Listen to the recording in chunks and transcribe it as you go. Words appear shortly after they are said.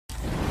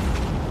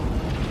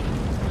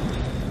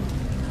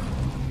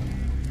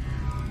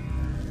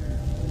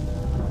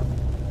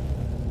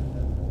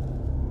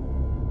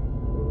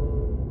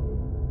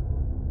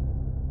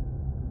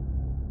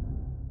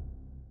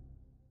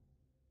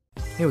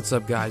Hey, what's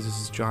up guys,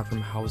 this is John from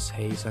House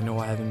Haze. I know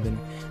I haven't been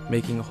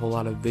making a whole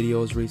lot of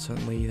videos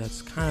recently.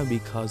 That's kind of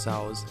because I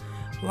was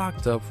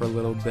locked up for a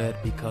little bit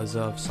because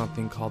of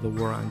something called the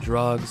war on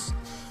drugs.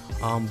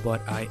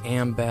 But I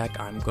am back.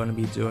 I'm going to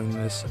be doing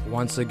this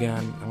once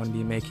again. I'm going to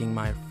be making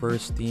my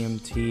first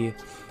DMT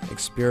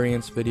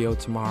experience video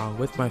tomorrow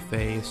with my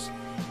face.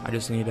 I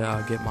just need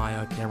to get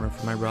my camera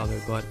from my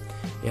brother, but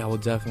yeah, we'll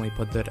definitely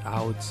put that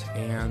out.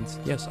 And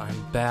yes,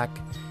 I'm back,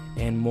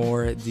 and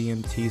more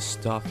DMT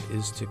stuff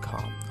is to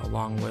come,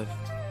 along with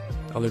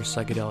other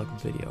psychedelic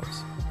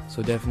videos.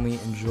 So definitely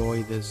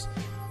enjoy this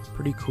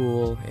pretty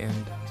cool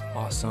and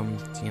awesome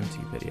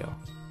DMT video.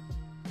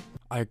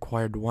 I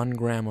acquired 1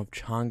 gram of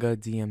Changa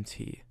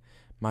DMT.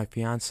 My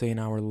fiance and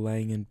I were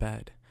laying in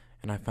bed,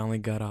 and I finally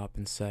got up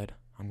and said,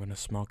 I'm gonna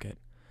smoke it.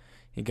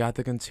 He got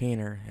the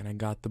container, and I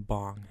got the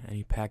bong, and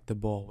he packed the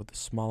bowl with a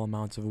small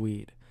amounts of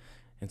weed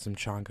and some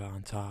Changa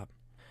on top.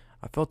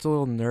 I felt a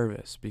little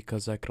nervous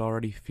because I could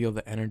already feel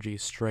the energy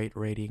straight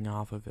radiating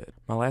off of it.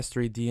 My last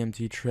 3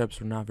 DMT trips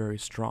were not very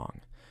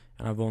strong,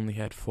 and I've only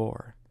had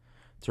 4.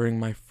 During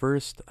my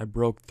first, I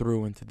broke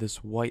through into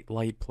this white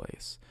light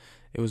place.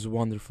 It was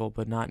wonderful,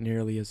 but not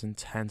nearly as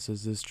intense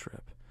as this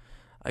trip.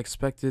 I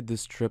expected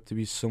this trip to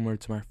be similar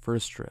to my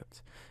first trip,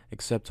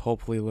 except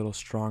hopefully a little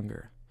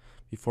stronger.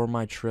 Before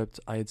my trip,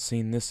 I had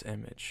seen this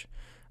image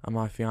on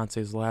my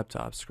fiance's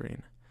laptop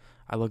screen.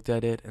 I looked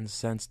at it and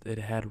sensed it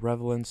had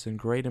relevance and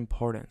great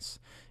importance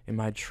in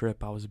my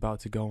trip I was about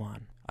to go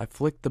on. I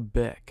flicked the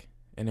bic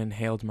and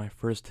inhaled my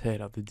first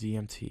hit of the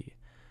DMT.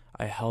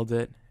 I held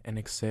it and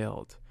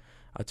exhaled.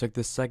 I took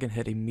the second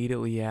hit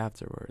immediately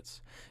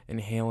afterwards,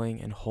 inhaling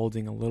and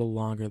holding a little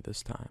longer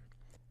this time.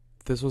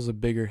 This was a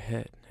bigger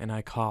hit, and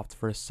I coughed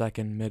for a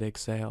second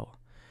mid-exhale.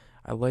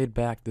 I laid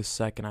back the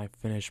second I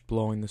finished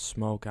blowing the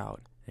smoke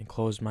out and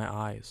closed my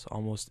eyes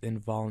almost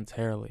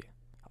involuntarily.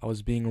 I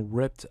was being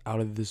ripped out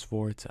of this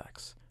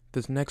vortex.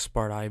 This next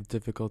part I have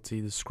difficulty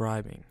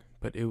describing,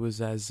 but it was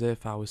as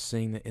if I was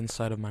seeing the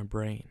inside of my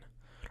brain.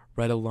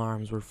 Red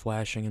alarms were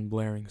flashing and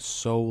blaring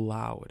so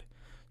loud,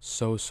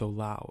 so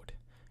loud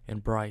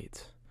and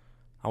bright.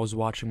 I was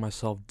watching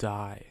myself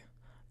die.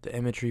 The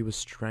imagery was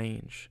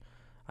strange.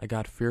 I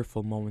got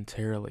fearful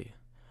momentarily.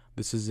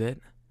 This is it?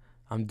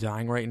 I'm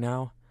dying right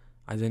now?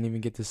 I didn't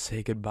even get to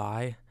say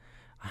goodbye?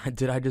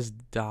 Did I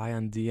just die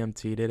on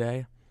DMT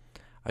today?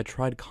 I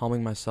tried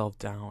calming myself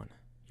down.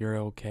 You're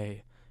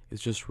okay.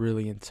 It's just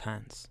really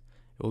intense.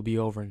 It will be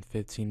over in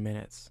 15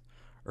 minutes.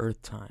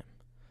 Earth time.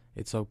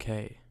 It's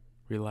okay.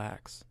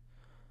 Relax.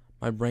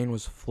 My brain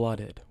was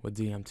flooded with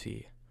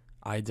DMT.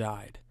 I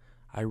died.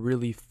 I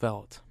really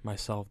felt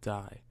myself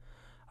die.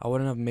 I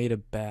wouldn't have made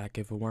it back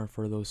if it weren't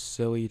for those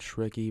silly,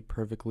 tricky,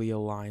 perfectly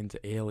aligned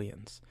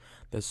aliens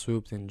that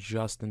swooped in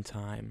just in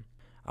time.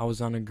 I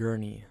was on a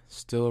gurney,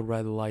 still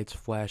red lights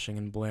flashing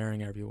and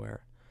blaring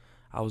everywhere.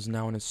 I was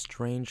now in a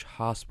strange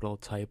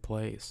hospital-type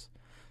place,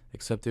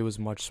 except it was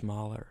much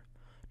smaller,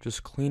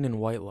 just clean and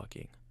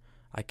white-looking.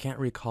 I can't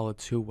recall it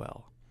too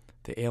well.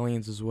 The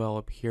aliens as well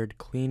appeared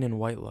clean and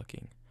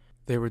white-looking.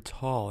 They were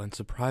tall and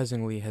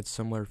surprisingly had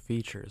similar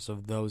features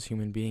of those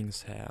human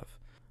beings have.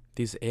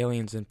 These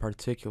aliens in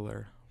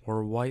particular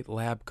wore white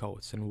lab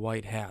coats and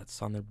white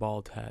hats on their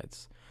bald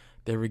heads.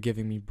 They were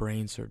giving me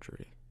brain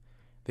surgery.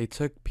 They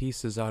took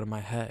pieces out of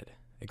my head,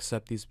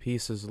 except these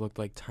pieces looked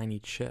like tiny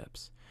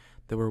chips.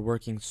 They were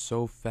working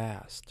so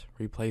fast,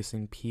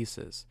 replacing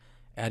pieces,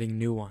 adding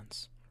new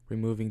ones,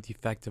 removing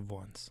defective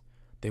ones.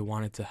 They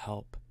wanted to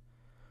help.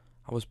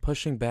 I was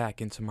pushing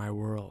back into my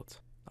world.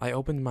 I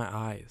opened my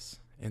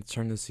eyes and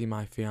turned to see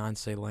my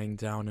fiancé laying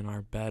down in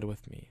our bed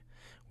with me,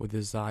 with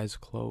his eyes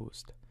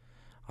closed.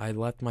 I had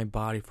left my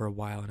body for a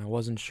while, and I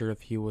wasn't sure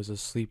if he was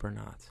asleep or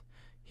not.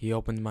 He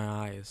opened my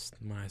eyes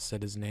when I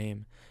said his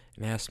name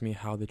and asked me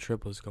how the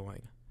trip was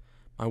going.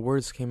 My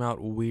words came out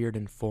weird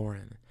and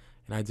foreign,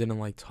 and I didn't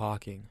like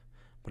talking,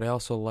 but I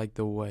also liked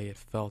the way it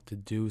felt to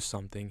do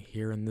something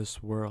here in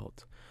this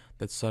world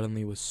that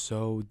suddenly was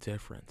so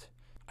different.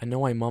 I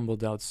know I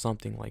mumbled out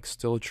something like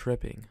still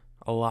tripping,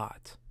 a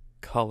lot,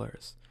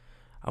 colors.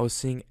 I was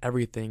seeing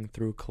everything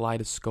through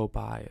kaleidoscope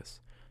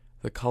eyes.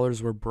 The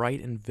colors were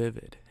bright and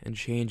vivid and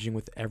changing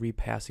with every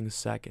passing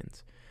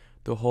second.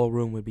 The whole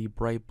room would be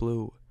bright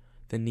blue,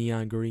 then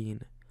neon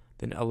green,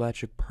 then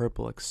electric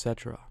purple,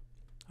 etc.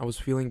 I was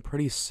feeling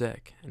pretty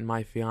sick, and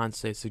my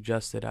fiancé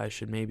suggested I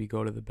should maybe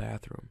go to the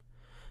bathroom.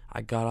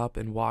 I got up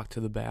and walked to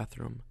the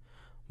bathroom.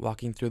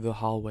 Walking through the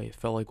hallway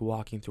felt like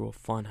walking through a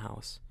fun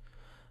house.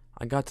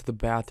 I got to the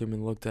bathroom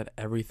and looked at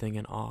everything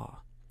in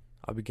awe.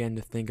 I began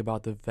to think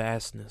about the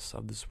vastness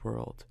of this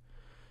world.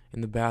 In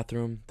the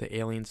bathroom, the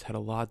aliens had a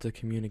lot to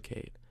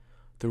communicate,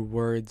 through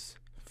words,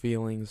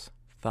 feelings,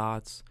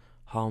 thoughts,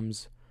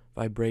 hums,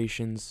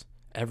 vibrations,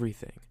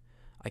 everything.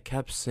 I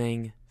kept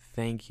saying,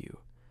 thank you.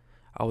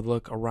 I would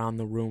look around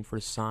the room for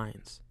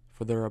signs,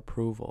 for their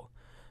approval.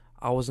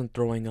 I wasn't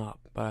throwing up,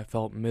 but I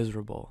felt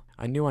miserable.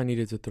 I knew I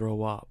needed to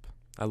throw up.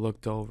 I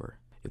looked over.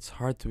 It's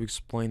hard to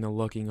explain the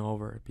looking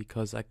over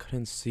because I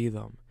couldn't see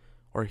them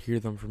or hear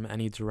them from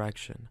any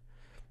direction.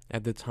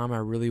 At the time, I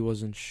really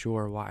wasn't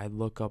sure why I'd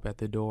look up at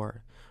the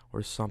door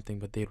or something,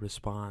 but they'd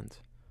respond,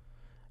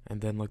 and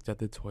then looked at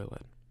the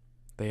toilet.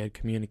 They had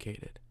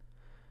communicated.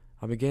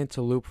 I began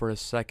to loop for a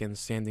second,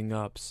 standing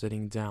up,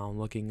 sitting down,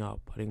 looking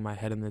up, putting my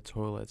head in the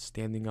toilet,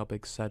 standing up,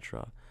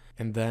 etc.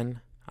 And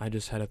then I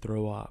just had to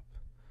throw up.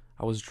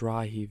 I was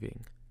dry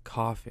heaving,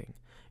 coughing,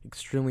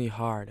 extremely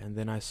hard, and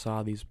then I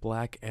saw these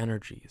black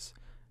energies,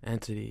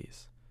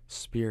 entities,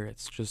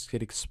 spirits just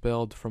get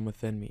expelled from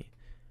within me.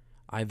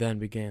 I then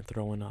began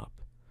throwing up.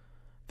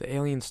 The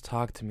aliens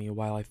talked to me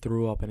while I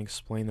threw up and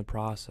explained the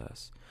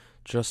process,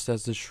 just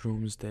as the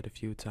shrooms did a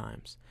few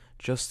times,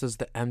 just as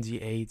the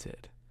MDA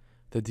did.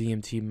 The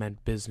DMT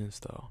meant business,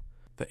 though.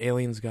 The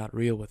aliens got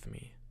real with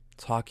me,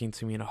 talking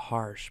to me in a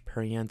harsh,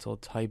 parental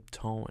type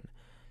tone,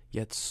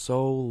 yet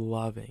so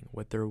loving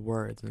with their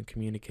words and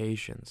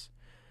communications.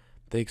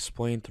 They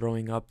explained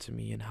throwing up to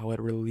me and how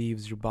it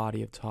relieves your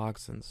body of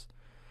toxins.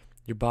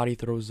 Your body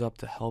throws up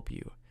to help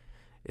you.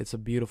 It's a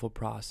beautiful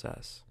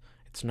process.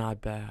 It's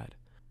not bad.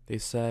 They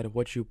said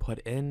what you put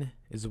in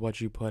is what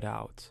you put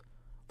out.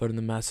 Learn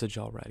the message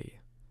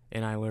already.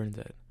 And I learned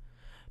it.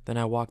 Then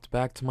I walked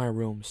back to my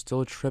room,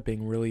 still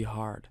tripping really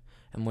hard,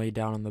 and lay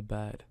down on the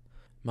bed.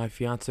 My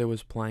fiance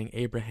was playing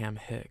Abraham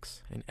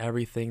Hicks, and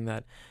everything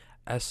that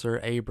Esther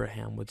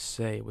Abraham would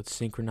say would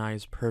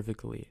synchronize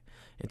perfectly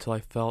until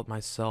I felt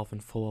myself in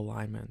full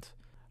alignment.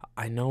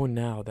 I know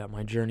now that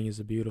my journey is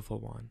a beautiful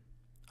one.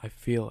 I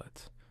feel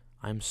it.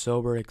 I am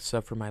sober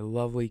except for my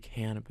lovely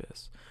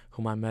cannabis,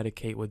 whom I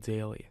medicate with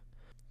daily.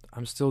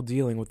 I'm still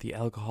dealing with the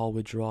alcohol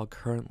withdrawal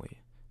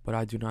currently, but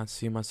I do not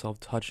see myself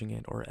touching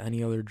it or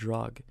any other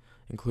drug,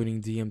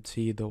 including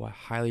DMT, though I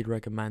highly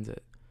recommend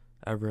it,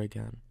 ever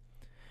again.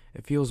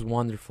 It feels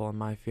wonderful, and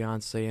my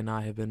fiancé and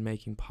I have been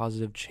making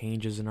positive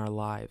changes in our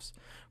lives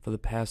for the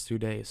past 2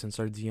 days since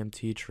our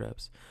DMT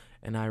trips,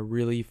 and I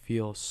really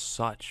feel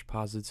such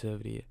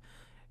positivity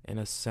and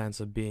a sense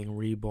of being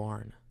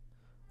reborn.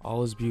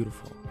 All is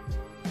beautiful.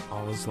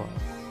 All is love.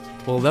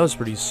 Well, that was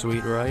pretty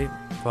sweet, right?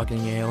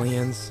 Fucking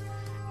aliens,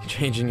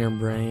 changing your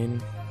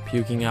brain,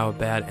 puking out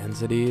bad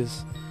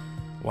entities.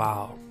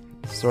 Wow.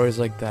 Stories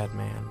like that,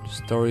 man.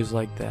 Stories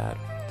like that.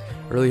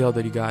 I really hope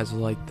that you guys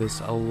will like this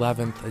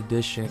 11th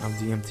edition of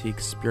DMT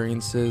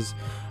Experiences.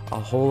 A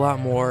whole lot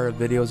more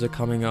videos are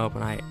coming up,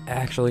 and I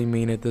actually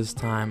mean it this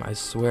time. I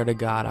swear to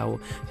God, I will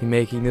be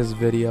making these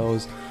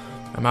videos.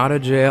 I'm out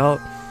of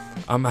jail.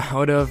 I'm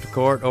out of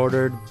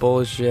court-ordered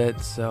bullshit,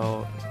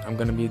 so I'm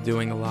going to be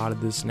doing a lot of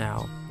this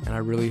now. And I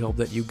really hope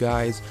that you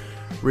guys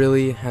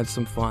really had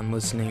some fun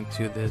listening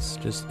to this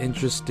just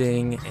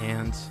interesting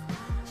and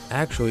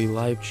actually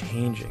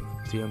life-changing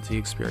DMT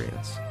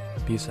experience.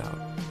 Peace out.